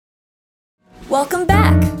Welcome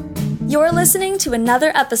back! You're listening to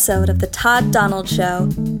another episode of The Todd Donald Show,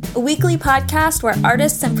 a weekly podcast where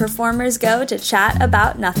artists and performers go to chat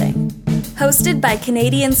about nothing. Hosted by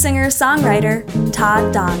Canadian singer-songwriter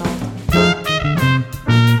Todd Donald.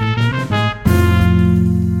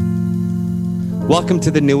 Welcome to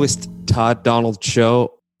the newest Todd Donald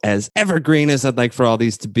Show. As evergreen as I'd like for all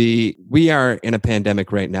these to be, we are in a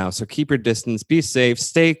pandemic right now, so keep your distance, be safe,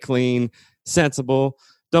 stay clean, sensible.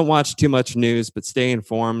 Don't watch too much news, but stay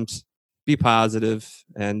informed, be positive,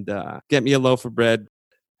 and get me a loaf of bread.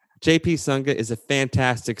 JP Sunga is a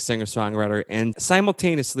fantastic singer-songwriter and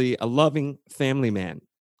simultaneously a loving family man.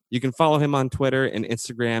 You can follow him on Twitter and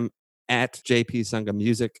Instagram at JP Sunga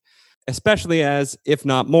Music, especially as, if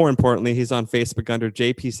not more importantly, he's on Facebook under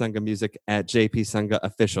JP Sunga Music at JP Sunga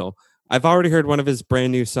Official. I've already heard one of his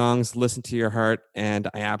brand new songs, Listen to Your Heart, and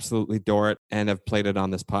I absolutely adore it and have played it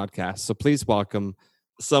on this podcast. So please welcome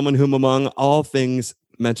someone whom, among all things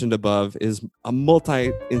mentioned above, is a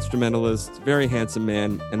multi-instrumentalist, very handsome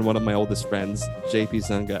man, and one of my oldest friends, JP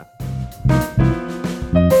Sunga.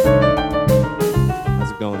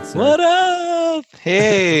 How's it going, sir? What up?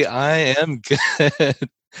 Hey, I am good.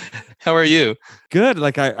 How are you? Good.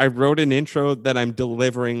 Like I wrote an intro that I'm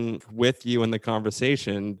delivering with you in the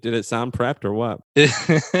conversation. Did it sound prepped or what?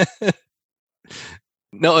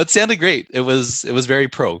 No, it sounded great. It was very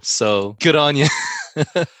pro. So good on you.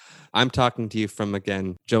 I'm talking to you from,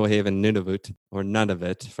 again, Johaven, Nunavut, or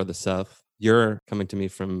Nunavut for the South. You're coming to me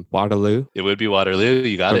from Waterloo. It would be Waterloo.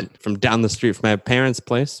 You got it. From down the street from my parents'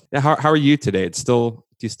 place. Yeah, how are you today? Do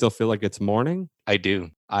you still feel like it's morning? I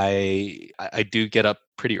do. I do get up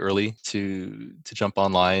pretty early to jump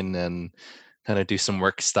online and kind of do some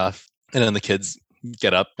work stuff. And then the kids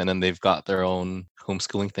get up and then they've got their own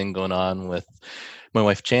homeschooling thing going on with my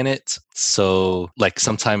wife, Janet. So like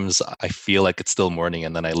sometimes I feel like it's still morning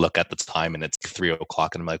and then I look at the time and it's 3:00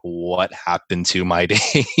 and I'm like, what happened to my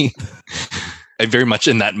day? I'm very much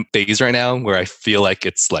in that phase right now where I feel like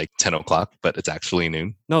it's like 10:00, but it's actually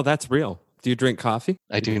noon. No, that's real. Do you drink coffee?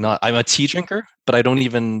 I do not. I'm a tea drinker, but I don't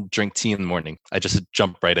even drink tea in the morning. I just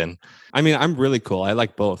jump right in. I mean, I'm really cool. I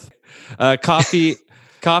like both.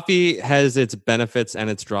 Coffee has its benefits and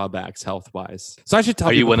its drawbacks health-wise. So I should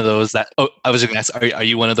tell you. Are you one of those that? Oh, I was going to ask. Are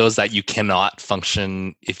you one of those that you cannot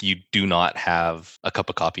function if you do not have a cup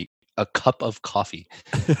of coffee? A cup of coffee.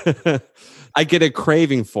 I get a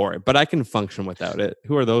craving for it, but I can function without it.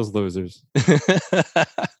 Who are those losers?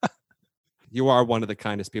 You are one of the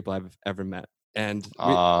kindest people I've ever met, and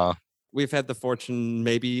we've had the fortune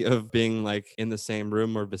maybe of being like in the same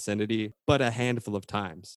room or vicinity, but a handful of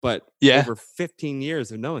times. But over 15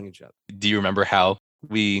 years of knowing each other. Do you remember how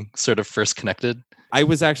we sort of first connected? I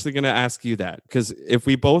was actually going to ask you that, because if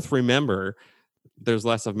we both remember, there's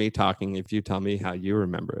less of me talking if you tell me how you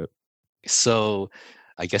remember it. So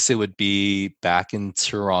I guess it would be back in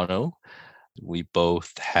Toronto. We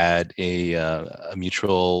both had a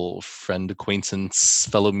mutual friend, acquaintance,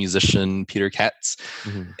 fellow musician, Peter Katz.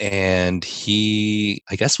 Mm-hmm. And he,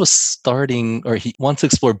 I guess, was starting, or he wanted to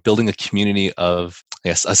explore building a community of, I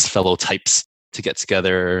guess, us fellow types to get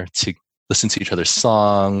together, to listen to each other's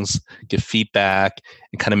songs, give feedback,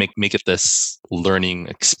 and kind of make it this learning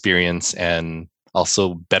experience and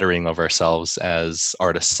also bettering of ourselves as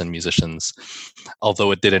artists and musicians.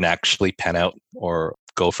 Although it didn't actually pan out or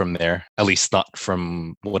go from there, at least not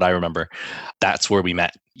from what I remember. That's where we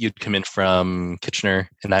met. You'd come in from Kitchener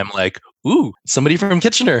and I'm like, ooh, somebody from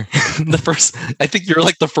Kitchener. I think you're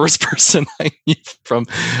like the first person I knew from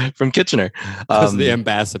Kitchener. As the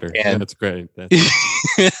ambassador. And that's great.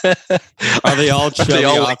 Are they all chubby,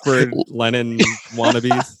 awkward Lennon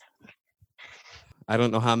wannabes? I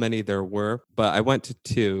don't know how many there were, but I went to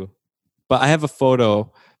 2. But I have a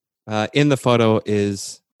photo. In the photo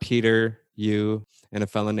is Peter, you, and a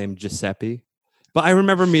fellow named Giuseppe. But I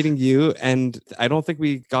remember meeting you, and I don't think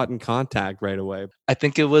we got in contact right away. I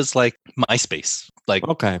think it was like MySpace. Like,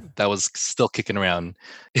 okay, that was still kicking around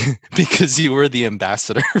because you were the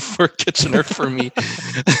ambassador for Kitchener for me.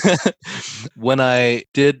 When I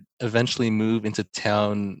did eventually move into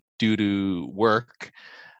town due to work,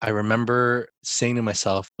 I remember saying to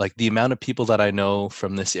myself, like, the amount of people that I know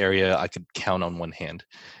from this area, I could count on one hand.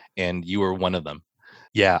 And you were one of them.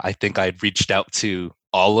 Yeah, I think I'd reached out to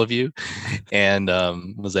all of you and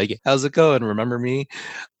was like, how's it going? Remember me?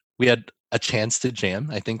 We had a chance to jam.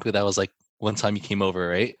 I think that was like one time you came over,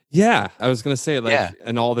 right? Yeah, I was going to say, like,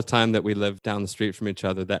 and all the time that we lived down the street from each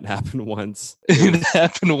other, that happened once. It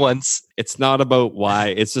happened once. It's not about why.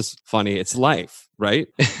 It's just funny. It's life, right?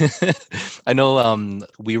 I know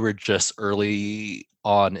we were just early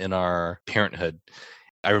on in our parenthood.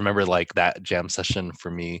 I remember like that jam session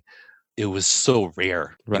for me it was so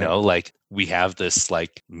rare. Right. Like we have this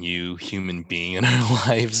like new human being in our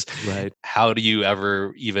lives. Right. How do you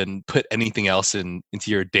ever even put anything else into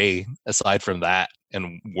your day aside from that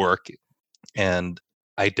and work? And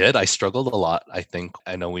I struggled a lot.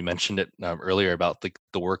 I know we mentioned it earlier about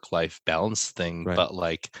the work-life balance thing, Right. but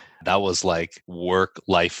like that was like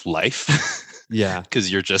work-life life. Yeah.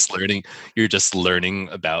 Because you're just learning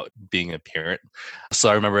about being a parent. So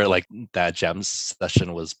I remember like that jam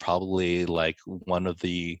session was probably like one of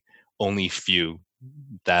the only few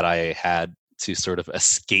that I had to sort of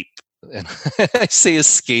escape. And I say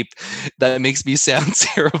escape, that makes me sound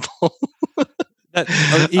terrible.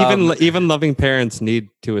 Even loving parents need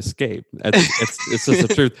to escape. It's just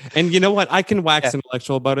the truth. And you know what? I can wax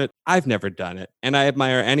intellectual about it. I've never done it, and I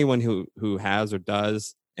admire anyone who has or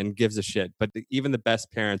does and gives a shit. But even the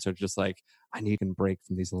best parents are just like, I need a break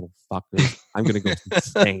from these little fuckers. I'm gonna go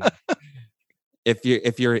insane.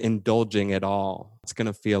 If you're indulging at all, it's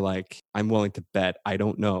gonna feel like I'm willing to bet I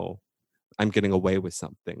don't know I'm getting away with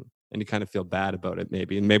something. And you kind of feel bad about it,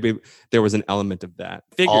 maybe. And maybe there was an element of that.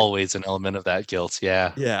 Always an element of that guilt.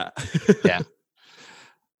 Yeah. Yeah. Yeah.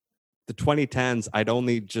 The 2010s, I'd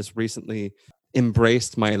only just recently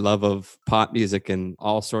embraced my love of pop music and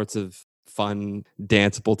all sorts of fun,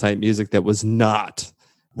 danceable type music that was not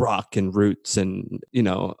rock and roots and,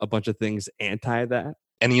 a bunch of things anti that.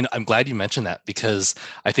 And, I'm glad you mentioned that, because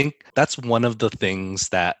I think that's one of the things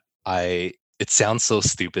that it sounds so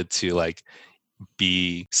stupid to like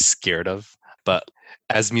be scared of, but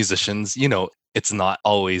as musicians, it's not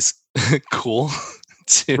always cool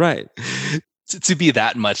to be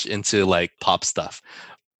that much into like pop stuff.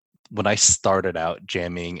 When I started out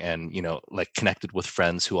jamming and like connected with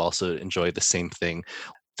friends who also enjoyed the same thing,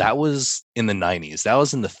 that was in the 90s. That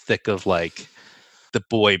was in the thick of like the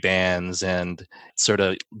boy bands and sort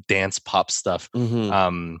of dance pop stuff.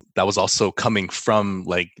 Mm-hmm. That was also coming from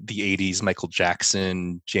like the 80s, Michael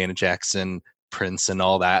Jackson, Janet Jackson, Prince, and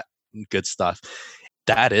all that good stuff.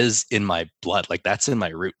 That is in my blood. Like that's in my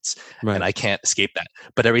roots. Right. And I can't escape that.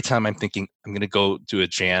 But every time I'm thinking I'm going to go do a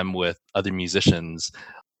jam with other musicians,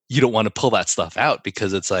 you don't want to pull that stuff out,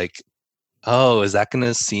 because it's like, oh, is that going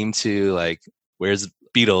to seem to like, where's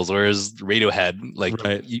Beatles, where's Radiohead? Like,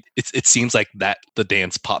 right. It seems like that the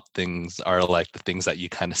dance pop things are like the things that you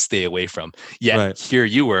kind of stay away from. Yet here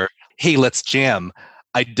you were, hey, let's jam.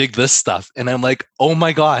 I dig this stuff. And I'm like, oh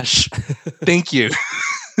my gosh, thank you.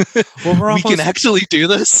 Well, we can actually do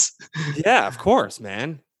this. Yeah, of course,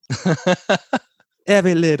 man.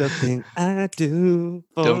 Every little thing I do.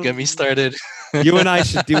 Don't get me started. You and I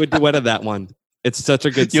should do a duet of that one. It's such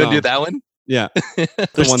a good song. You want to do that one? Yeah.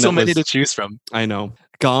 There's so many to choose from. I know.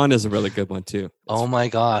 Gone is a really good one too. Oh my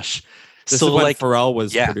gosh. This is when Pharrell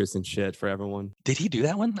was producing shit for everyone. Did he do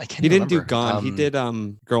that one? I can't remember. He didn't do Gone. He did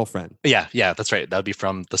Girlfriend. Yeah, that's right. That would be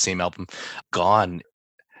from the same album. Gone.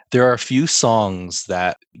 There are a few songs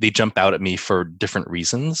that they jump out at me for different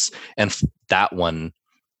reasons. And that one,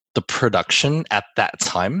 the production at that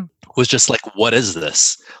time was just like, what is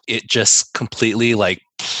this? It just completely like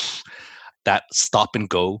that stop and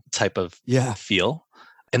go type of feel.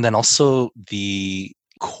 And then also the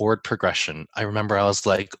chord progression. I remember I was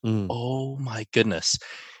like, oh my goodness.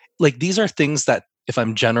 Like these are things that if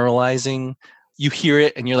I'm generalizing, you hear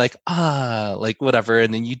it and you're like, like whatever.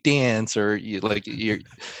 And then you dance or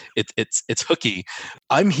it's hooky.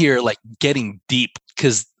 I'm here like getting deep,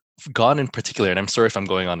 because Gone in particular, and I'm sorry if I'm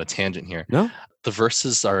going on a tangent here. No, the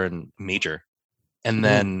verses are in major. And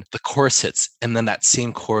then the chorus hits, and then that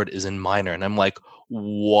same chord is in minor. And I'm like,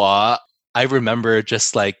 what? I remember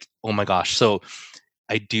just like, oh my gosh. So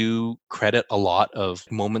I do credit a lot of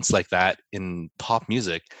moments like that in pop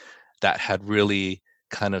music that had really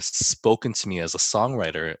kind of spoken to me as a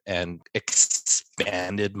songwriter and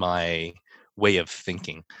expanded my way of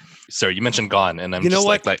thinking. So you mentioned Gone, and I'm just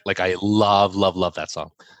like I love that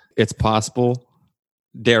song. It's possible.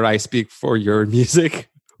 Dare I speak for your music?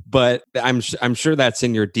 But I'm sure that's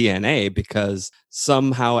in your DNA, because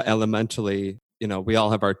somehow elementally, we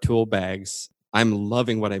all have our tool bags. I'm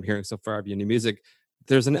loving what I'm hearing so far of your new music.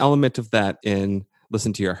 There's an element of that in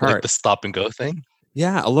Listen to Your Heart. Like the stop and go thing?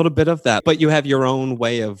 Yeah, a little bit of that. But you have your own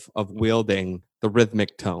way of wielding the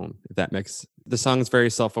rhythmic tone, if that makes... The song is very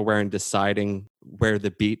self-aware in deciding where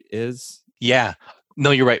the beat is. Yeah.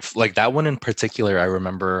 No, you're right. Like that one in particular, I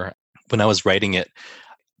remember when I was writing it,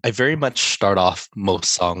 I very much start off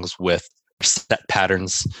most songs with set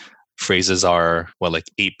patterns. Phrases are, like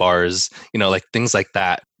 8 bars, like things like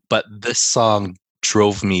that. But this song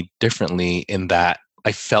drove me differently in that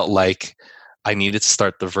I felt like I needed to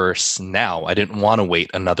start the verse now. I didn't want to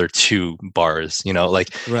wait another 2 bars,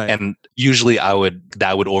 Right. and usually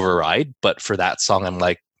that would override. But for that song, I'm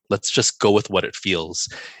like, let's just go with what it feels.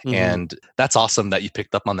 Mhm. And that's awesome that you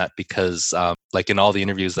picked up on that, because like in all the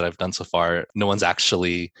interviews that I've done so far, no one's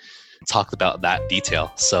actually talked about that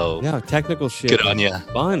detail. So Yeah, technical shit. good on you.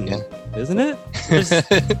 Fun, Yeah. isn't it?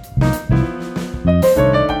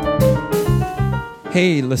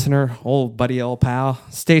 Hey, listener, old buddy, old pal,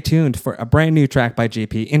 stay tuned for a brand new track by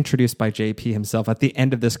JP, introduced by JP himself at the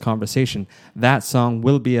end of this conversation. That song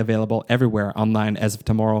will be available everywhere online as of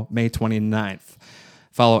tomorrow, May 29th.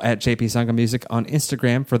 Follow at JP Sangha Music on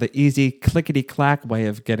Instagram for the easy clickety-clack way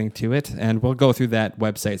of getting to it, and we'll go through that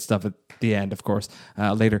website stuff at the end, of course,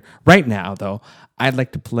 later. Right now, though, I'd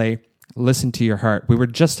like to play Listen to Your Heart. We were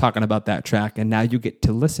just talking about that track, and now you get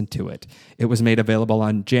to listen to it. It was made available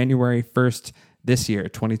on January 1st, this year,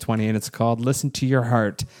 2020, and it's called Listen to Your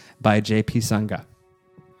Heart by JP Sangha.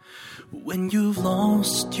 When you've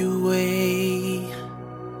lost your way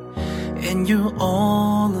and you're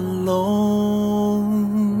all alone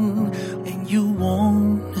and you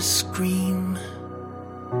want to scream,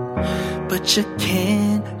 but you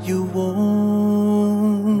can't, you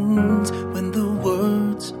won't, when the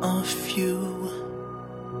words are few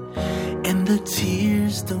and the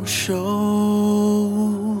tears don't show,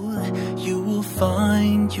 you will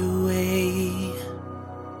find your way.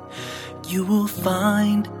 You will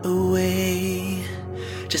find a way.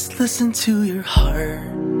 Just listen to your heart.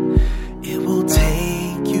 It will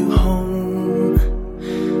take you home.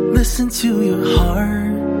 Listen to your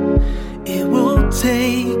heart. It will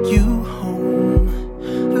take you home.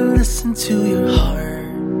 Listen to your heart.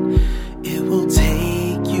 It will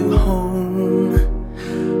take you home.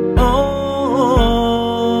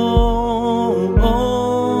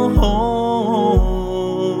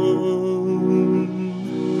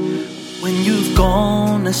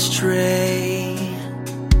 Astray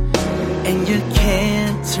and you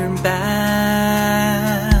can't turn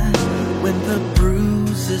back when the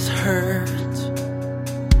bruises hurt,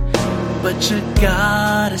 but you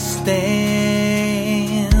gotta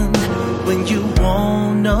stand when you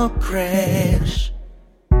wanna crash,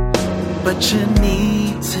 but you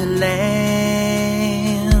need to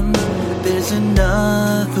land. There's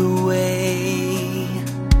another way,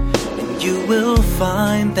 and you will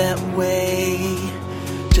find that way.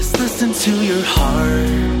 Just listen to your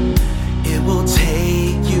heart. It will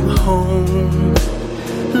take you home.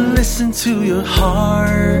 Listen to your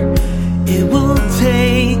heart. It will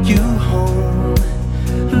take you home.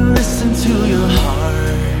 Listen to your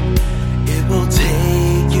heart. It will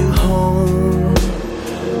take you home.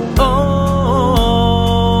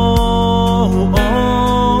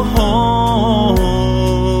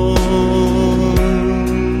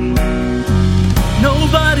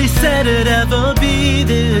 Nobody said it'd ever be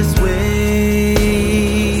this way.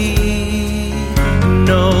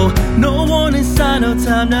 No one inside, no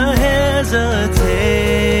time to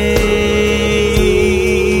hesitate.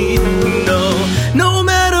 No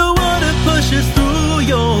matter what, it pushes through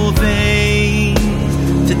your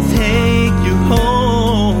veins to take you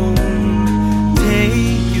home,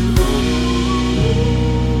 take you home.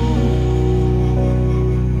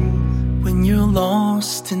 When you're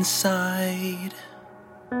lost inside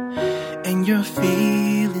and you're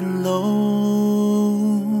feeling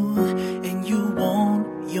low and you want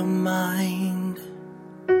your mind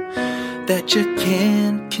that you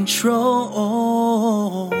can't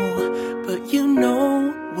control, but you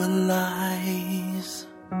know what lies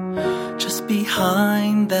just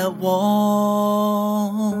behind that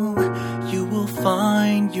wall. You will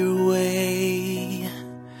find your way.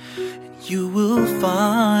 You will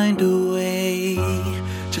find a way.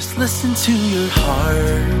 Just listen to your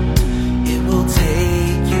heart. It will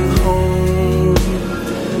take you home.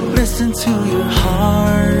 Listen to your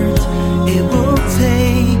heart. It will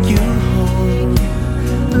take you home.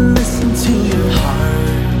 Listen to your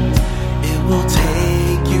heart. It will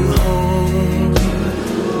take you home.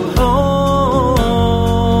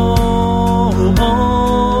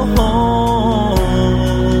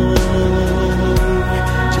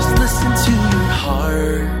 Just listen to your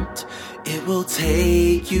heart. It will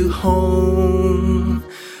take you home.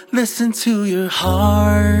 Listen to your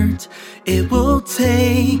heart. It will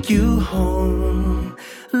take you home.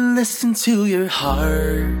 Listen to your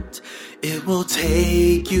heart. It will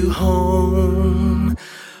take you home.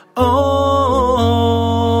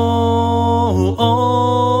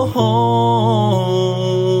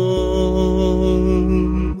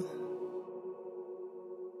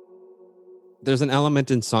 There's an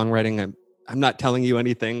element in songwriting. I'm not telling you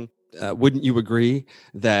anything. Wouldn't you agree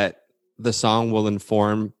that the song will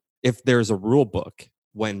inform if there's a rule book,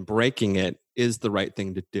 when breaking it is the right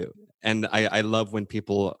thing to do. And I love when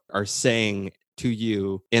people are saying to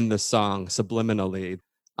you in the song subliminally,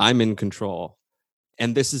 I'm in control.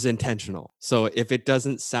 And this is intentional. So if it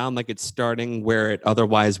doesn't sound like it's starting where it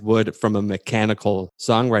otherwise would from a mechanical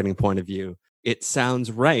songwriting point of view, it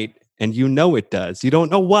sounds right. And you know it does. You don't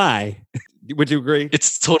know why. Would you agree?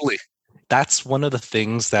 It's totally. That's one of the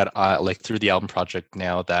things that I like through the album project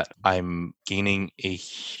now that I'm gaining a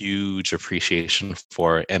huge appreciation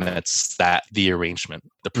for. And it's that the arrangement,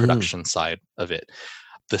 the production side of it.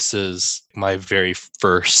 This is my very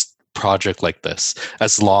first project like this.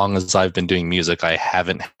 As long as I've been doing music, I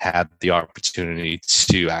haven't had the opportunity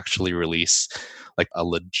to actually release like a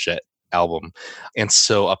legit album. And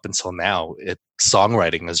so up until now,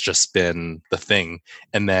 songwriting has just been the thing.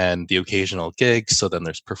 And then the occasional gig. So then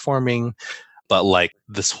there's performing. But like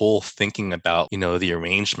this whole thinking about, the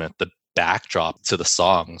arrangement, the backdrop to the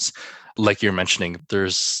songs, like you're mentioning,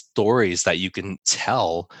 there's stories that you can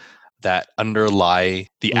tell that underlie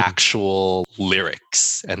the actual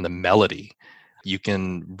lyrics and the melody. You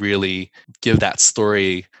can really give that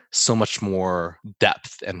story so much more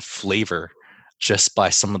depth and flavor just by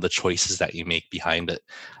some of the choices that you make behind it.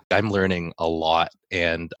 I'm learning a lot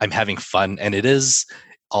and I'm having fun. And it is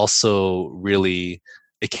also really,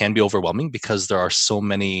 it can be overwhelming because there are so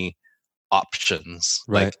many options.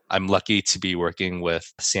 Right. Like I'm lucky to be working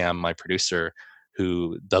with Sam, my producer,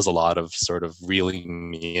 who does a lot of sort of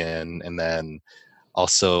reeling me in and then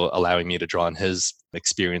also allowing me to draw on his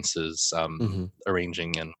experiences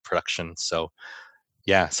arranging and production. So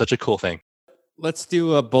yeah, such a cool thing. Let's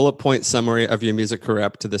do a bullet point summary of your music career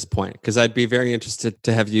up to this point, because I'd be very interested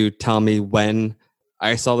to have you tell me when.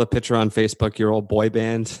 I saw the picture on Facebook, your old boy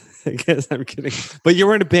band. I guess I'm kidding. But you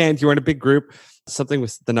were in a band, you were in a big group, something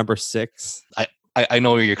with the number 6. I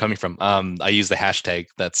know where you're coming from. I used the hashtag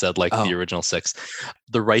that said the original 6.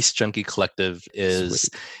 The Rice Junkie Collective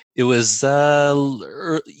it was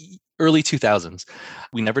early 2000s.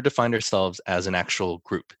 We never defined ourselves as an actual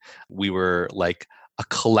group. We were like a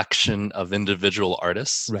collection of individual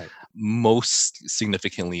artists. Right. Most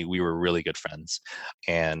significantly, we were really good friends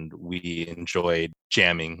and we enjoyed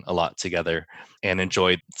jamming a lot together and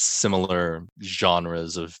enjoyed similar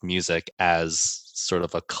genres of music as sort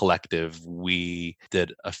of a collective. We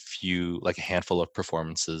did a handful of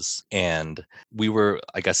performances and we were,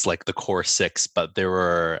 I guess, like the core 6, but there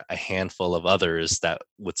were a handful of others that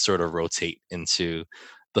would sort of rotate into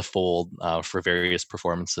the fold for various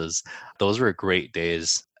performances. Those were great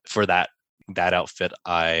days. For that outfit,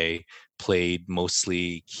 I played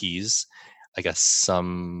mostly keys, I guess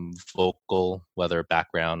some vocal, whether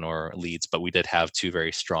background or leads, but we did have 2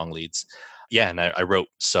 very strong leads. Yeah, and I wrote.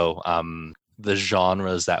 So the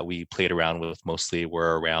genres that we played around with mostly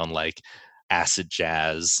were around like acid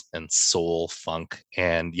jazz and soul funk.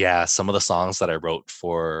 And yeah, some of the songs that I wrote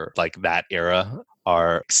for like that era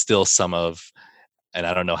are still some of, and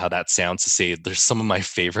I don't know how that sounds to say, there's some of my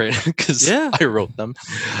favorite because I wrote them.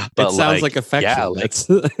 But it sounds like affection.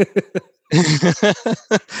 Yeah,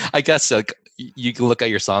 I guess like you can look at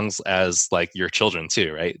your songs as like your children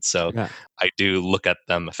too, right? So I do look at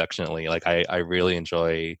them affectionately. Like I really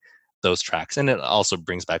enjoy those tracks, and it also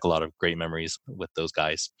brings back a lot of great memories with those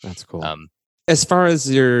guys. That's cool. As far as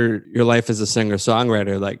your life as a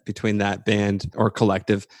singer-songwriter, like between that band or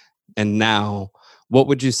collective and now, what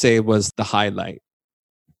would you say was the highlight?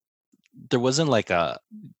 There wasn't like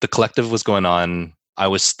the collective was going on. I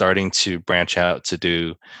was starting to branch out to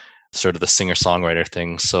do sort of the singer-songwriter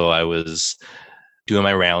thing. So I was doing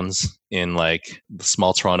my rounds in like the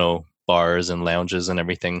small Toronto bars and lounges and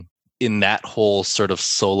everything. In that whole sort of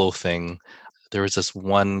solo thing, there was this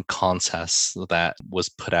one contest that was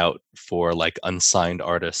put out for like unsigned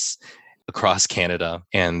artists across Canada.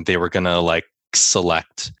 And they were going to like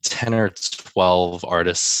select 10 or 12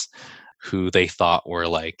 artists who they thought were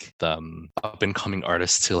like the up and coming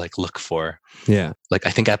artists to like look for. Yeah. Like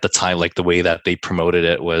I think at the time, like the way that they promoted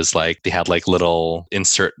it was like they had like little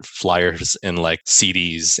insert flyers in like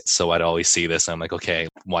CDs. So I'd always see this and I'm like, okay,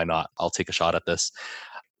 why not? I'll take a shot at this.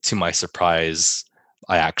 To my surprise,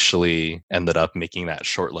 I actually ended up making that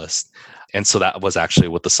shortlist. And so that was actually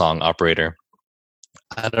with the song Operator.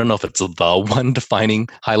 I don't know if it's the one defining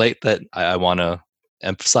highlight that I want to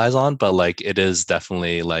emphasize on, but like it is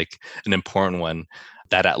definitely like an important one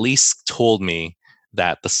that at least told me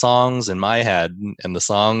that the songs in my head and the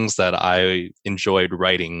songs that I enjoyed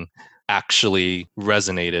writing actually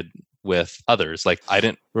resonated with others. Like I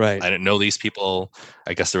didn't know these people.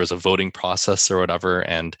 I guess there was a voting process or whatever,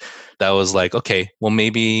 and that was like, okay, well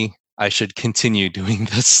maybe I should continue doing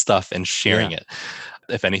this stuff and sharing it.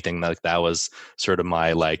 if anything, like that was sort of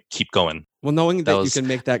my like keep going. Well, knowing that you was- can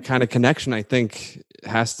make that kind of connection, I think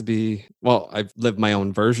has to be, well, I've lived my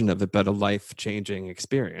own version of it, but a life-changing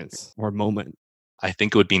experience or moment. I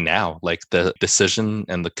think it would be now, like the decision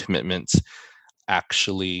and the commitment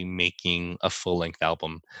actually making a full-length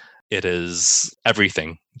album. It is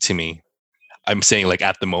everything to me. I'm saying like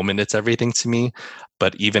at the moment it's everything to me,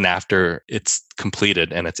 but even after it's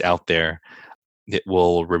completed and it's out there, it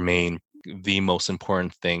will remain the most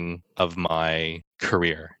important thing of my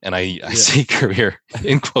career. And I say career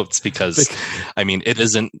in quotes because I mean, it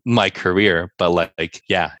isn't my career, but like,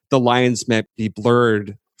 yeah. The lines might be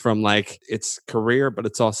blurred from like it's career, but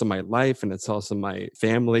it's also my life and it's also my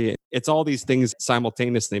family. It's all these things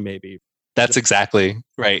simultaneously, maybe. That's exactly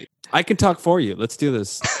right. I can talk for you. Let's do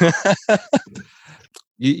this.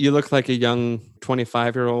 You look like a young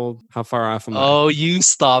 25-year-old. How far off am I? Oh, you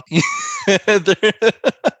stop.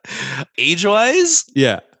 Age-wise?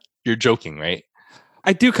 Yeah. You're joking, right?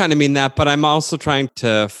 I do kind of mean that, but I'm also trying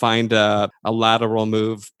to find a lateral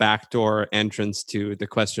move, backdoor entrance to the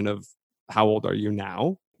question of how old are you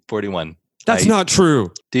now? 41. That's not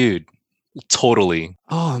true. Dude, totally.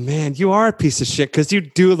 Oh, man, you are a piece of shit because you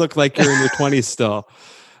do look like you're in your 20s still.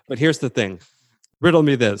 But here's the thing. Riddle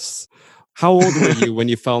me this. How old were you when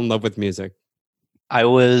you fell in love with music? I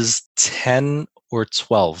was 10 or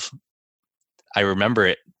 12. I remember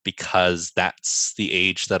it because that's the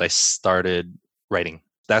age that I started writing.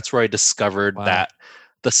 That's where I discovered that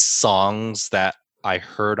the songs that I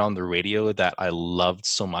heard on the radio that I loved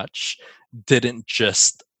so much didn't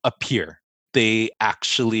just appear. They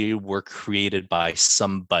actually were created by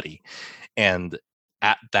somebody. And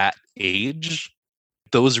at that age,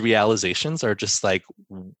 those realizations are just like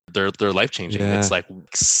they're life-changing. Yeah. It's like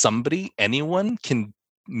somebody, anyone can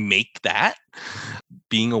make that.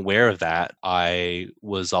 Being aware of that, I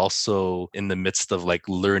was also in the midst of like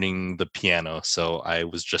learning the piano. So I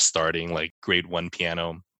was just starting like grade 1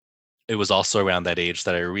 piano. It was also around that age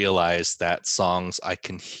that I realized that songs I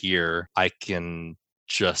can hear, I can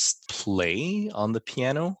just play on the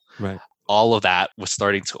piano. Right. All of that was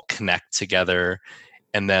starting to connect together.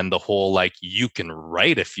 And then the whole like you can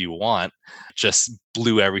write if you want just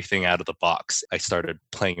blew everything out of the box. I started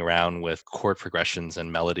playing around with chord progressions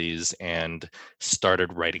and melodies and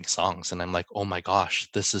started writing songs. And I'm like, oh my gosh,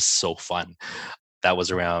 this is so fun. That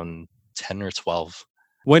was around 10 or 12.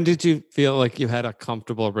 When did you feel like you had a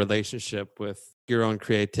comfortable relationship with your own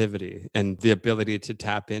creativity and the ability to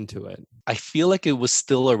tap into it? I feel like it was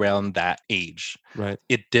still around that age. Right.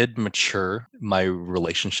 It did mature, my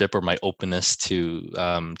relationship or my openness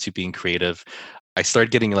to being creative. I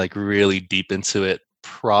started getting like really deep into it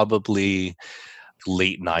probably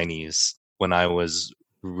late 90s when I was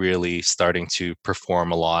really starting to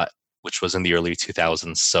perform a lot, which was in the early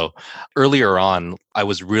 2000s. So earlier on, I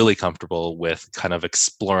was really comfortable with kind of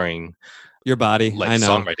exploring your body. like I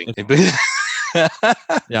know. songwriting.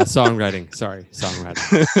 Yeah, songwriting. Sorry,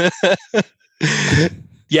 songwriting.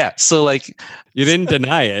 Yeah, so like you didn't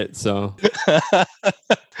deny it, so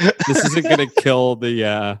this isn't gonna kill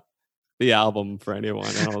the album for anyone,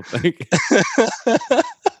 I don't think.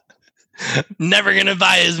 Never gonna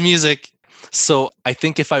buy his music. So I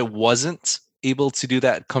think if I wasn't able to do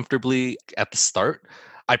that comfortably at the start,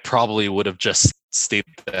 I probably would have just stayed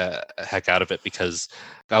the heck out of it because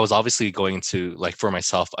I was obviously going into, like, for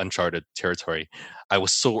myself, uncharted territory. I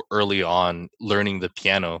was so early on learning the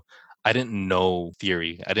piano. I didn't know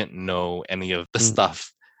theory. I didn't know any of the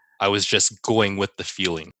stuff. I was just going with the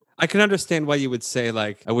feeling. I can understand why you would say,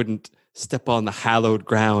 like, I wouldn't step on the hallowed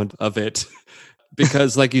ground of it.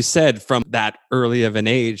 Because like you said, from that early of an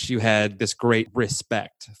age, you had this great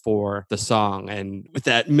respect for the song. And with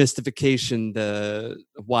that mystification, the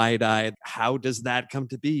wide-eyed, how does that come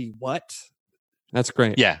to be? What? That's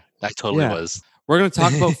great. Yeah, I totally was. We're going to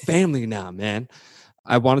talk about family now, man.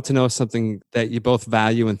 I wanted to know something that you both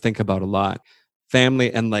value and think about a lot.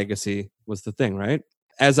 Family and legacy was the thing, right?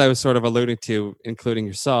 As I was sort of alluding to, including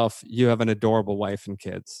yourself, you have an adorable wife and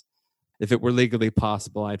kids. If it were legally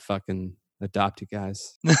possible, I'd fucking adopt you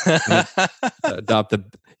guys.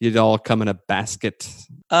 You'd all come in a basket.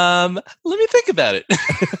 Let me think about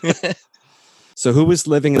it. So who was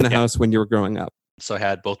living in the house when you were growing up? So I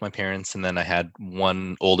had both my parents, and then I had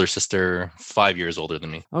one older sister, 5 years older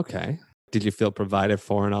than me. Okay. Did you feel provided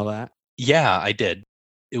for and all that? Yeah, I did.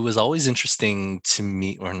 It was always interesting to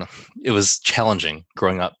me, or no, it was challenging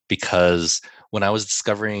growing up because when I was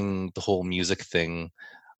discovering the whole music thing,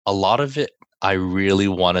 a lot of it I really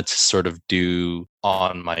wanted to sort of do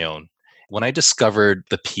on my own. When I discovered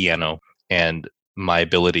the piano and my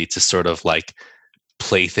ability to sort of like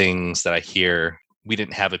play things that I hear we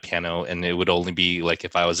didn't have a piano, and it would only be like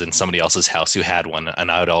if I was in somebody else's house who had one,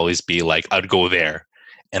 and I would always be like, I'd go there.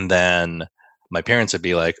 And then my parents would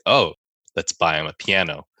be like, oh, let's buy him a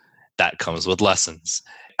piano. That comes with lessons.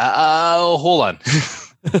 Hold on.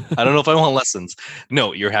 I don't know if I want lessons.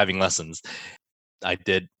 No, you're having lessons. I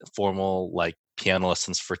did formal like piano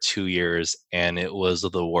lessons for 2 years, and it was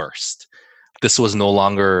the worst. This was no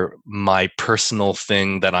longer my personal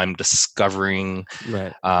thing that I'm discovering.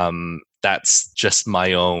 Right. That's just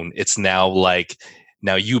my own. It's now like,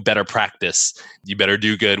 now you better practice. You better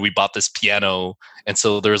do good. We bought this piano. And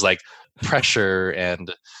so there's like pressure,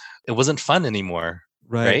 and it wasn't fun anymore.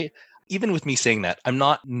 Right. Even with me saying that, I'm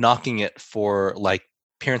not knocking it for like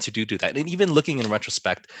parents who do that. And even looking in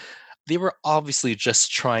retrospect, they were obviously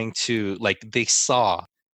just trying to, like, they saw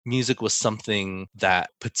music was something that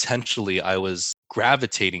potentially I was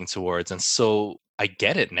gravitating towards. And so I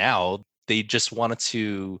get it now. They just wanted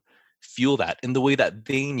to feel that in the way that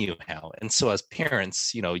they knew how. And so as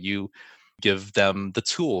parents, you know, you give them the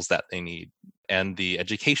tools that they need and the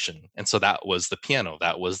education. And so that was the piano,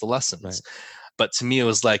 that was the lessons. Right. But to me, it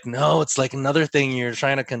was like, no, it's like another thing you're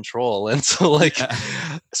trying to control. And so like,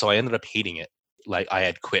 so I ended up hating it. Like I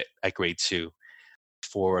had quit at grade 2.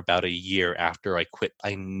 For about a year after I quit,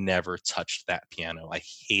 I never touched that piano. I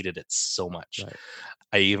hated it so much. Right.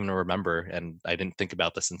 I even remember, and I didn't think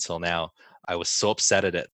about this until now, I was so upset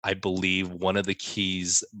at it. I believe one of the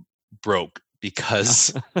keys broke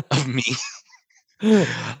because of me.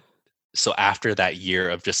 So after that year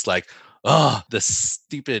of just like, oh, this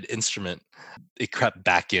stupid instrument, it crept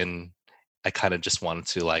back in. I kind of just wanted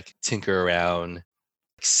to like tinker around,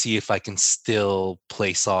 see if I can still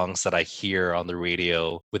play songs that I hear on the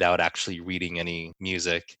radio without actually reading any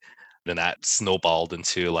music. And that snowballed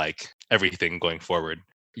into like everything going forward.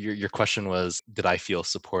 Your question was, did I feel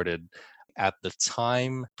supported? At the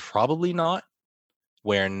time, probably not.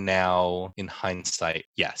 Where now, in hindsight,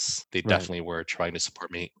 yes, they definitely were trying to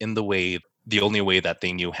support me in the only way that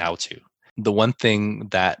they knew how to. The one thing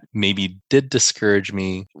that maybe did discourage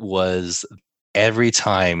me was every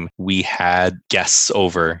time we had guests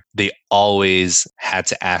over, they always had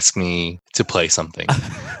to ask me to play something.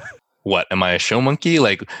 What, am I a show monkey?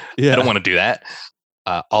 Like, I don't want to do that.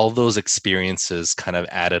 All those experiences kind of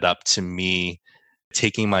added up to me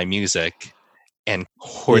taking my music and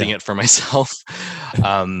hoarding it for myself.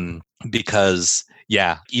 Because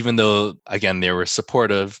even though again they were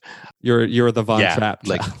supportive, you're the Von Trapp.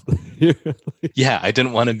 Like, I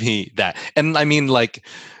didn't want to be that. And I mean, like,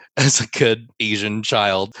 as a good Asian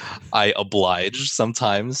child, I obliged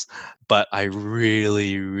sometimes, but I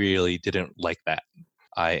really, really didn't like that.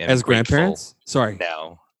 I am as grandparents. Sorry.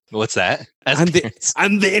 Now, what's that? I'm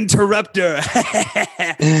the interrupter.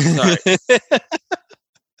 Sorry.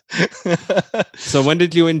 So when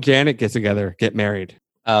did you and Janet get married?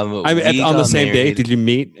 On the same day? Did you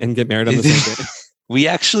meet and get married on the same day? We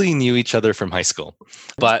actually knew each other from high school,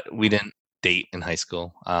 but we didn't date in high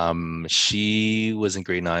school. She was in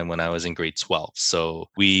grade 9 when I was in grade 12. So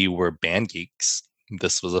we were band geeks.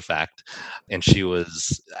 This was a fact. And she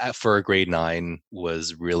was, for a grade 9,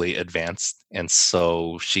 was really advanced. And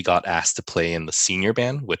so she got asked to play in the senior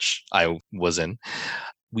band, which I was in.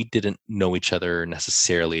 We didn't know each other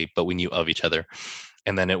necessarily, but we knew of each other.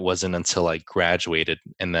 And then it wasn't until I graduated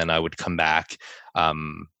and then I would come back.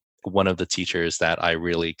 One of the teachers that I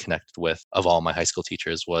really connected with of all my high school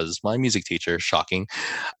teachers was my music teacher. Shocking.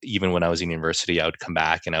 Even when I was in university, I would come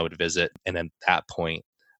back and I would visit. And at that point,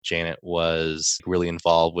 Janet was really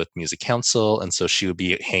involved with music council. And so she would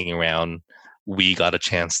be hanging around. We got a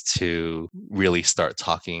chance to really start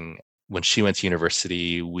talking. When she went to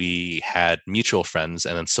university, we had mutual friends.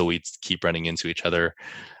 And then so we'd keep running into each other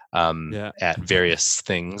at various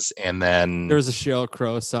things. And then there was a Sheryl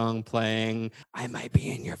Crow song playing, I might be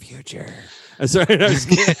in your future. I'm sorry.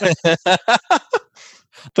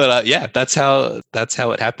 But that's how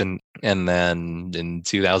it happened. And then in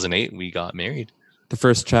 2008, we got married. The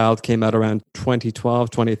first child came out around 2012,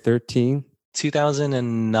 2013.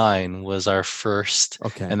 2009 was our first.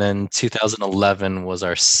 Okay. And then 2011 was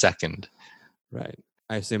our second. Right.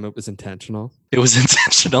 I assume it was intentional. It was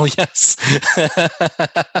intentional, yes.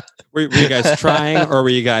 Were you guys trying, or were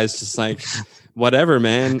you guys just like, whatever,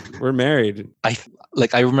 man, we're married? I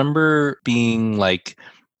remember being like,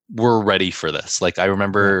 we're ready for this. Like, I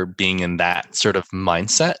remember being in that sort of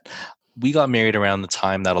mindset. We got married around the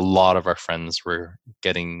time that a lot of our friends were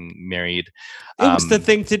getting married. It was the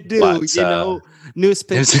thing to do, but,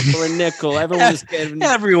 newspaper for a nickel. Everyone's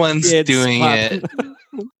doing it.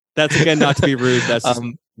 That's again not to be rude. That's just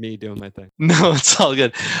me doing my thing. No, it's all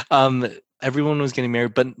good. everyone was getting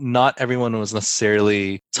married, but not everyone was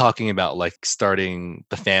necessarily talking about like starting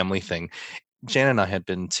the family thing. Jan and I had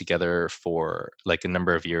been together for like a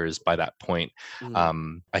number of years by that point.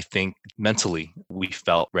 I think mentally we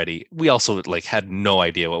felt ready. We also like had no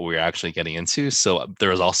idea what we were actually getting into. So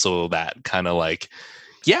there was also that kind of like,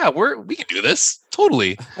 yeah, we can do this.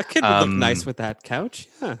 Totally. A kid would look nice with that couch.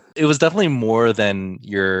 Yeah. It was definitely more than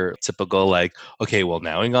your typical like, okay, well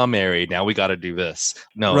now we got married, now we got to do this.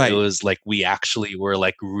 No, Right. It was like we actually were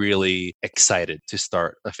like really excited to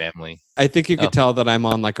start a family. I think you could tell that I'm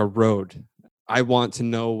on like a road. I want to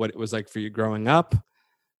know what it was like for you growing up,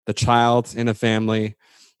 the child in a family,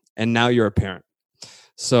 and now you're a parent.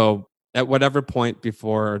 So at whatever point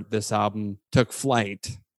before this album took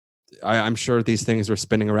flight, I'm sure these things were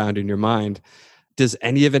spinning around in your mind. Does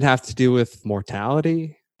any of it have to do with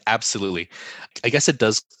mortality? Absolutely. I guess it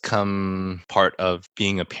does come part of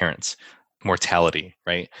being a parent, mortality,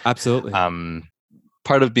 right? Absolutely.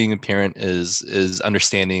 Part of being a parent is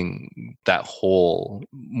understanding that whole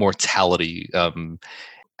mortality,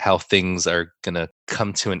 how things are going to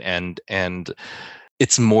come to an end. And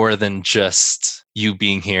it's more than just you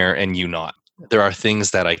being here and you not. There are things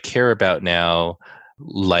that I care about now,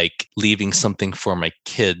 like leaving something for my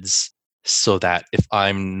kids so that if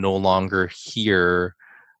I'm no longer here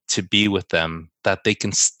to be with them, that they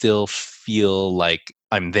can still feel like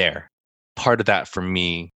I'm there. Part of that for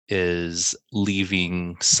me is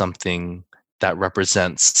leaving something that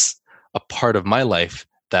represents a part of my life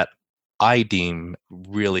that I deem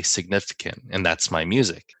really significant, and that's my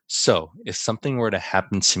music. So if something were to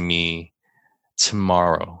happen to me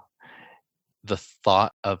tomorrow, the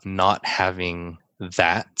thought of not having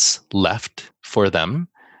that left for them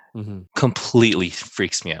completely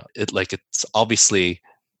freaks me out. It's obviously,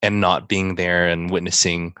 and not being there and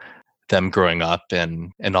witnessing them growing up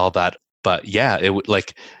and all that. But yeah, it would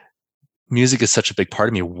like, music is such a big part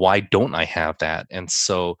of me. Why don't I have that? And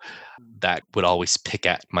so that would always pick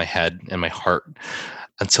at my head and my heart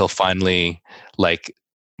until finally, like,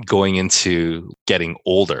 going into getting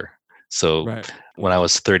older. So when I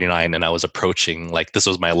was 39 and I was approaching, like, this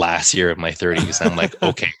was my last year of my 30s, I'm like,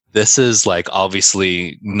 okay, this is like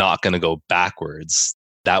obviously not going to go backwards.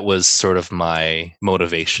 That was sort of my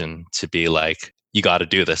motivation to be like, you got to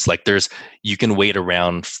do this. Like, you can wait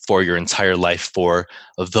around for your entire life for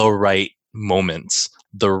the right moments,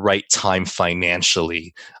 the right time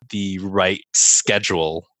financially, the right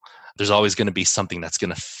schedule. There's always going to be something that's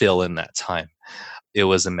going to fill in that time. It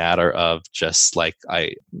was a matter of just like,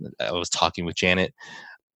 I was talking with Janet.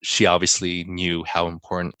 She obviously knew how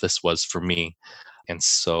important this was for me. And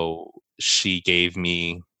so she gave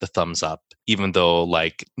me the thumbs up, even though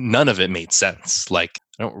like none of it made sense. Like,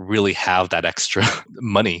 I don't really have that extra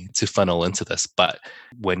money to funnel into this. But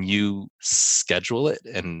when you schedule it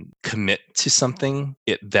and commit to something,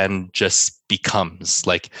 it then just becomes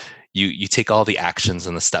like you take all the actions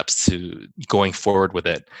and the steps to going forward with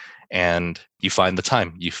it. And you find the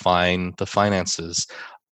time, you find the finances.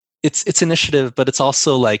 It's initiative, but it's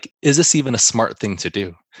also like, is this even a smart thing to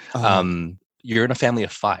do? You're in a family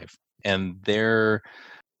of 5 and they're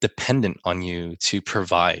dependent on you to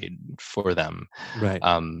provide for them. Right.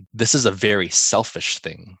 This is a very selfish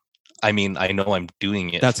thing. I mean, I know I'm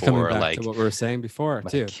doing it That's for coming back like to what we were saying before my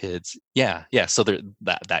too. kids. Yeah. So there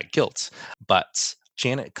that guilt. But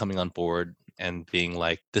Janet coming on board and being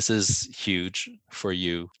like, this is huge for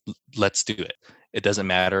you. Let's do it. It doesn't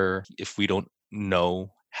matter if we don't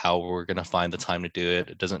know how we're going to find the time to do it.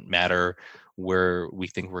 It doesn't matter where we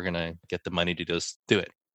think we're going to get the money to just do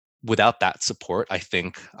it. Without that support, I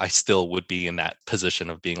think I still would be in that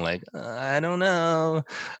position of being like, I don't know.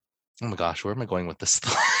 Oh my gosh, where am I going with this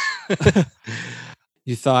thought?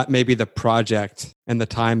 You thought maybe the project and the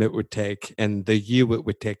time it would take and the you it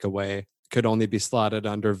would take away could only be slotted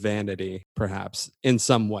under vanity, perhaps, in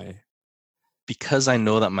some way. Because I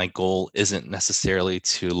know that my goal isn't necessarily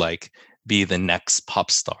to like be the next pop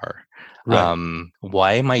star. Right.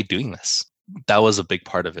 Why am I doing this? That was a big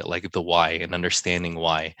part of it, like the why and understanding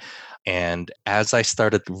why. And as I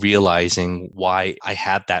started realizing why I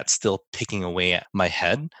had that still picking away at my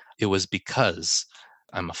head, it was because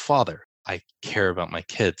I'm a father. I care about my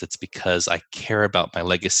kids. It's because I care about my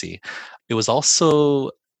legacy. It was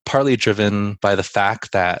also partly driven by the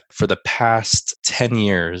fact that for the past 10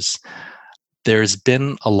 years, there's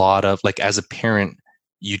been a lot of, like, as a parent,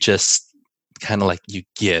 you just kind of like, you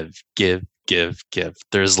give.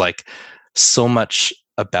 There's like so much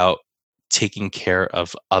about taking care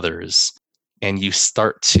of others. And you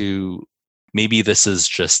start to, maybe this is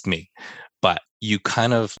just me, but you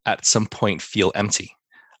kind of at some point feel empty.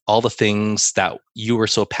 All the things that you were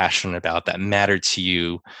so passionate about, that mattered to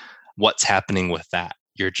you, what's happening with that?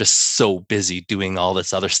 You're just so busy doing all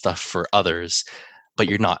this other stuff for others, but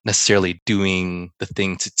you're not necessarily doing the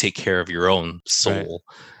thing to take care of your own soul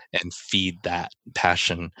and feed that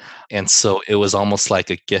passion. And so it was almost like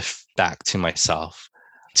a gift back to myself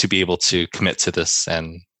to be able to commit to this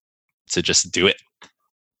and to just do it.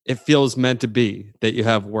 It feels meant to be that you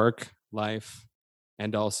have work, life,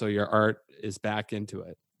 and also your art is back into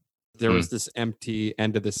it. There was this empty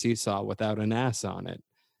end of the seesaw without an ass on it.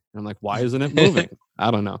 And I'm like, why isn't it moving?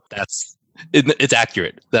 I don't know. It's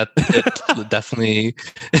accurate. That it definitely.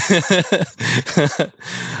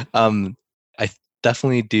 I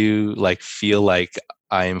definitely do feel like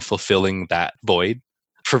I'm fulfilling that void,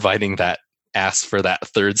 providing that ass for that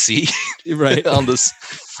third seat, right? on this,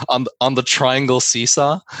 on the triangle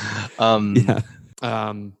seesaw.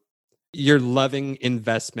 Your loving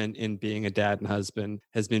investment in being a dad and husband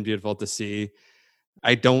has been beautiful to see.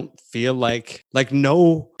 I don't feel like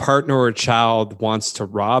no partner or child wants to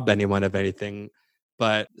rob anyone of anything,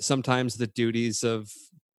 but sometimes the duties of,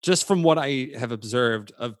 just from what I have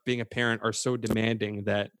observed of being a parent, are so demanding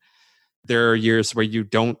that there are years where you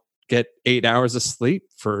don't get 8 hours of sleep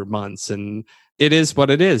for months, and it is what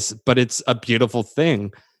it is, but it's a beautiful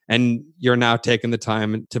thing. And you're now taking the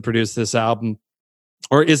time to produce this album.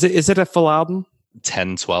 Or is it a full album?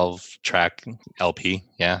 10, 12 track LP.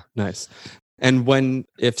 Yeah. Nice. And when,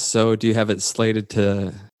 if so, do you have it slated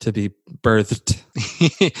to be birthed?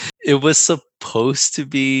 It was supposed to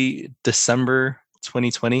be December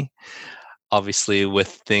 2020. Obviously, with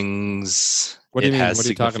things, what do you mean? What are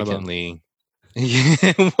you talking about?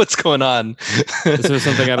 What's going on? Is there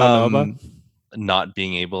something I don't know about? Not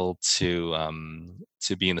being able to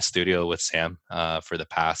be in the studio with Sam for the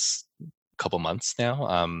past couple months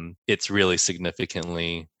now. It's really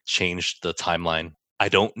significantly changed the timeline. I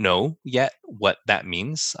don't know yet what that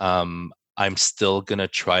means. I'm still gonna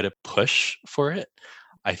try to push for it.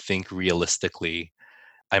 I think realistically,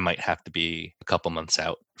 I might have to be a couple months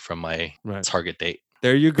out from my target date.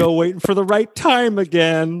 There you go, waiting for the right time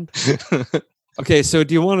again. Okay, so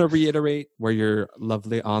do you want to reiterate where your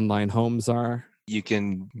lovely online homes are? You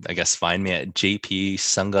can, I guess, find me at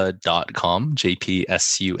jpsunga.com,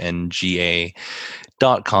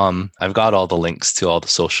 jpsunga.com. I've got all the links to all the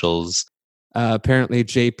socials. Apparently,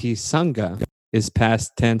 JP Sunga is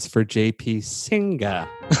past tense for JP Singa.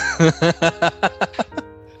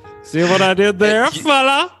 See what I did there,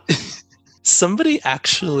 fella? Somebody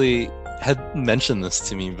actually had mentioned this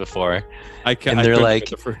to me before. And they're like,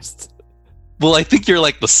 the first. Well, I think you're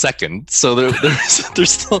like the second, so there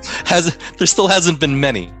still hasn't been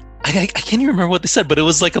many. I can't even remember what they said, but it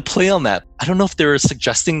was like a play on that. I don't know if they were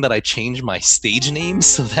suggesting that I change my stage name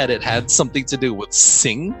so that it had something to do with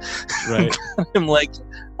sing. Right. I'm like,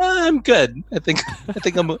 I'm good. I think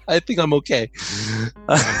I'm okay.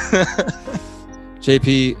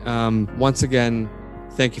 JP, once again,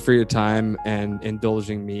 thank you for your time and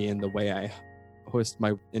indulging me in the way I host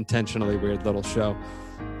my intentionally weird little show.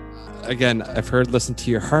 Again, I've heard Listen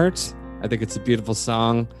to Your Heart. I think it's a beautiful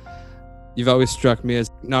song. You've always struck me as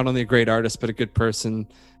not only a great artist, but a good person,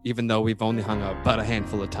 even though we've only hung out about a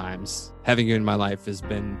handful of times. Having you in my life has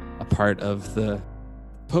been a part of the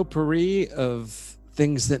potpourri of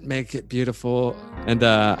things that make it beautiful. And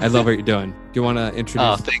I love what you're doing. Do you want to introduce?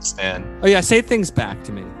 Oh, thanks, man. Oh, yeah. Say things back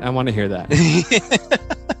to me. I want to hear that.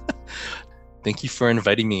 Thank you for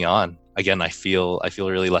inviting me on. Again, I feel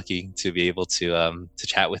really lucky to be able to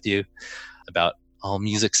chat with you about all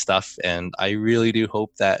music stuff, and I really do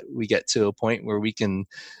hope that we get to a point where we can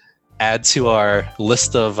add to our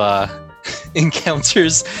list of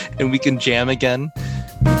encounters and we can jam again.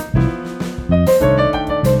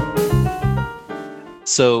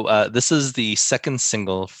 So this is the second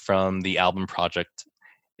single from the album project.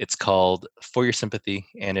 It's called For Your Sympathy,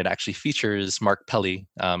 and it actually features Mark Pelly,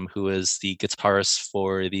 who is the guitarist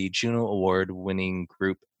for the Juno Award-winning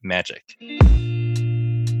group Magic. A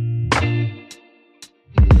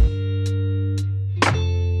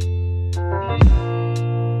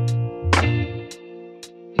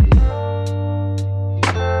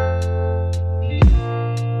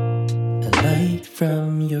light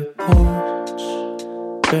from your porch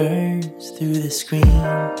burns through the screen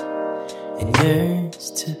and yearns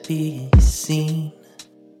to be seen.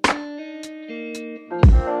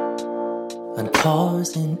 On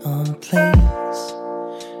cars and on planes,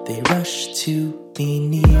 they rush to be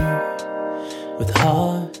near, with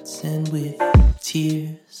hearts and with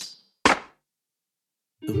tears.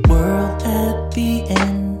 The world at the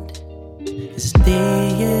end is a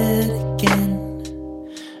day yet again,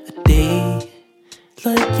 a day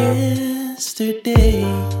like yesterday.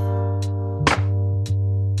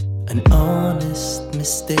 An honest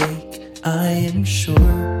mistake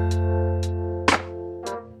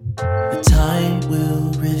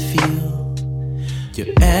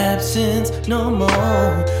innocence no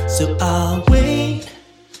more. So I'll wait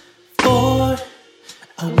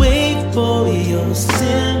for your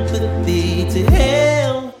sympathy to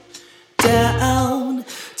hell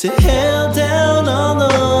down all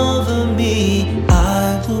over me.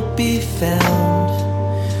 I will be found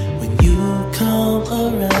when you come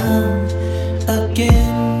around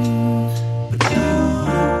again.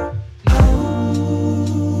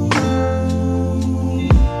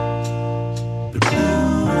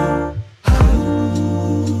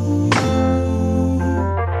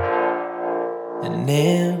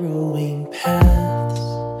 Narrowing paths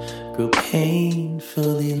grow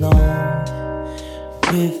painfully long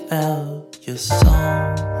without your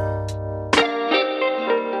song.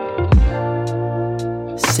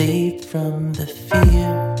 Saved from the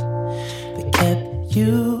fear that kept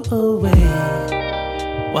you away.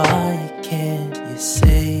 Why can't you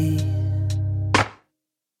say,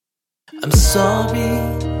 I'm sorry,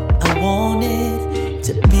 I wanted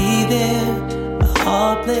to be there, my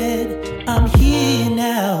heart bled. I'm here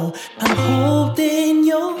now, I'm holding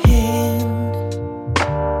your hand.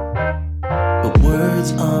 But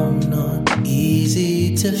words are not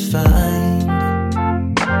easy to find.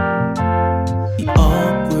 The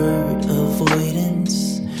awkward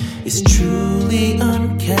avoidance is truly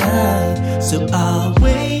unkind. So I'll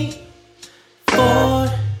wait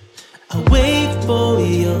for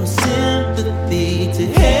your sympathy to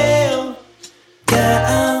hell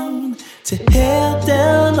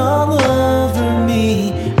down all over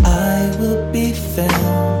me. I will be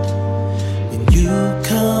found when you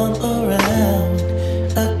come around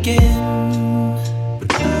again.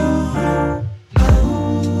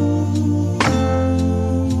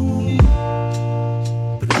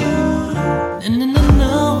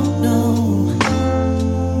 No,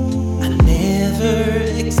 I never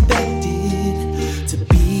expected to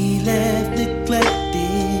be left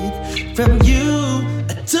neglected from you.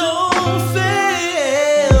 Don't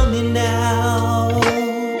fail me now.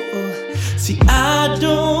 See, I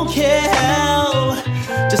don't care how.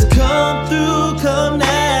 Just come through, come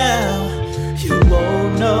now. You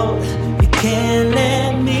won't know, you can't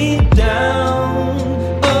let me down.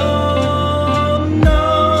 Oh no.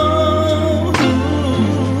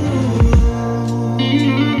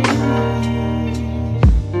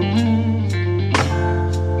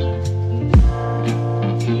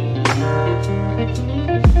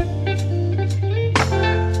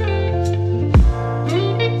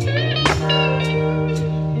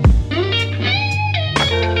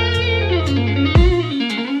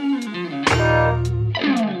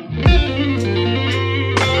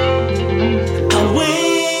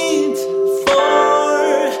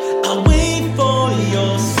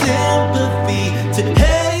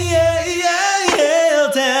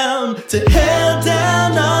 To hell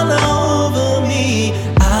down all over me.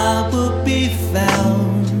 I will be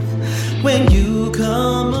found when you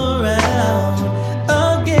come around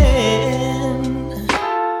again.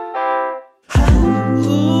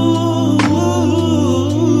 Ooh,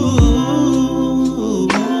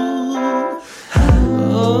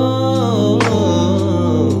 oh,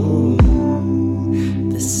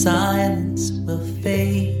 the silence will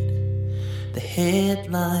fade. The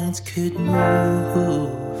headlines could move.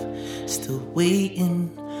 Still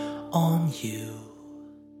waiting on you.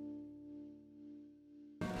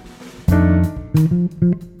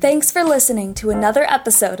 Thanks for listening to another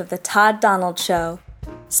episode of The Todd Donald Show.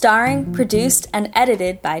 Starring, produced, and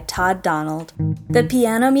edited by Todd Donald. The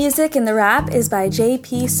piano music in the rap is by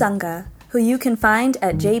J.P. Sunga, who you can find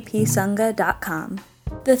at jpsunga.com.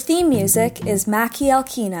 The theme music is Machiel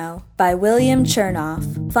Kino by William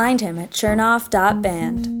Chernoff. Find him at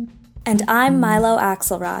chernoff.band. And I'm Milo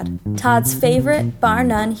Axelrod, Todd's favorite, bar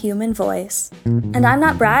none human voice. And I'm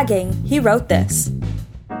not bragging, he wrote this.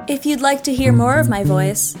 If you'd like to hear more of my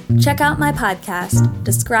voice, check out my podcast,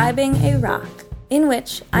 Describing a Rock, in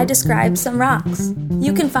which I describe some rocks.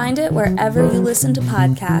 You can find it wherever you listen to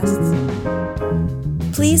podcasts.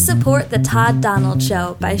 Please support The Todd Donald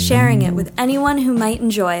Show by sharing it with anyone who might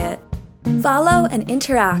enjoy it. Follow and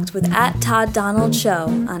interact with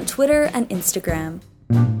 @ToddDonaldShow on Twitter and Instagram.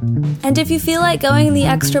 And if you feel like going the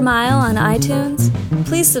extra mile on iTunes,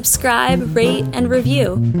 please subscribe, rate, and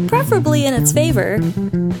review, preferably in its favor.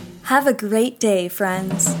 Have a great day,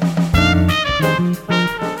 friends.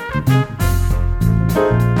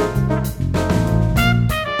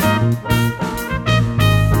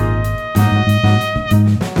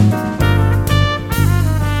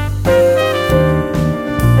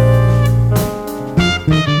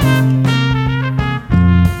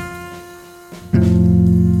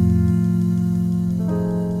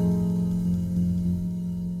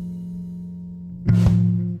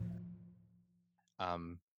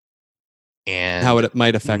 and how it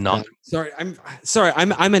might affect not. them. Sorry.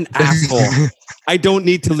 I'm an asshole. I don't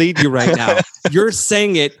need to lead you right now. You're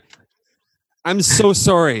saying it. I'm so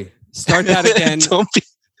sorry. Start that again. Don't be.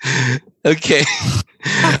 Okay.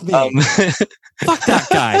 Fuck me. Fuck that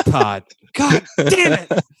guy, Todd. God damn it.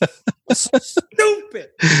 So stupid.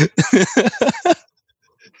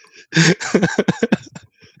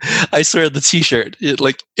 I swear the t-shirt,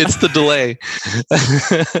 it's the delay.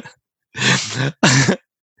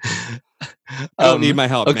 I don't need my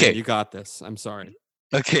help. Okay. Man. You got this. I'm sorry.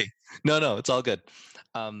 Okay. No, it's all good.